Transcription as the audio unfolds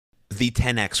the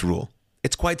 10x rule.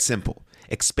 It's quite simple.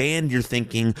 Expand your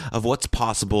thinking of what's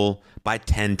possible by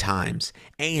 10 times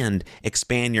and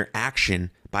expand your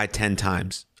action by 10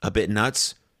 times. A bit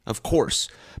nuts, of course,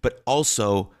 but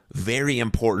also very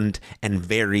important and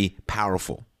very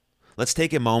powerful. Let's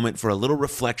take a moment for a little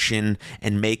reflection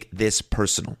and make this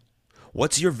personal.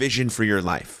 What's your vision for your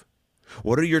life?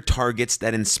 What are your targets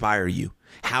that inspire you?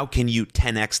 How can you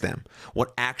 10x them?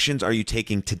 What actions are you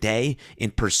taking today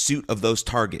in pursuit of those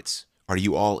targets? Are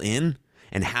you all in?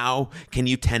 And how can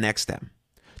you 10x them?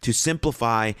 To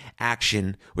simplify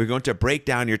action, we're going to break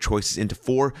down your choices into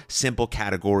 4 simple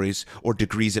categories or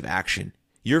degrees of action.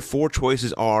 Your 4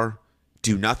 choices are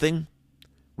do nothing,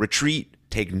 retreat,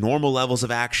 take normal levels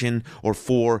of action, or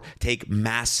 4, take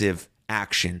massive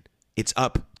action. It's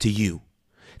up to you.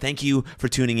 Thank you for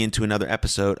tuning in to another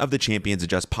episode of the Champions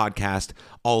Adjust podcast.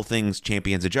 All things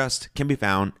Champions Adjust can be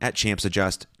found at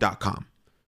champsadjust.com.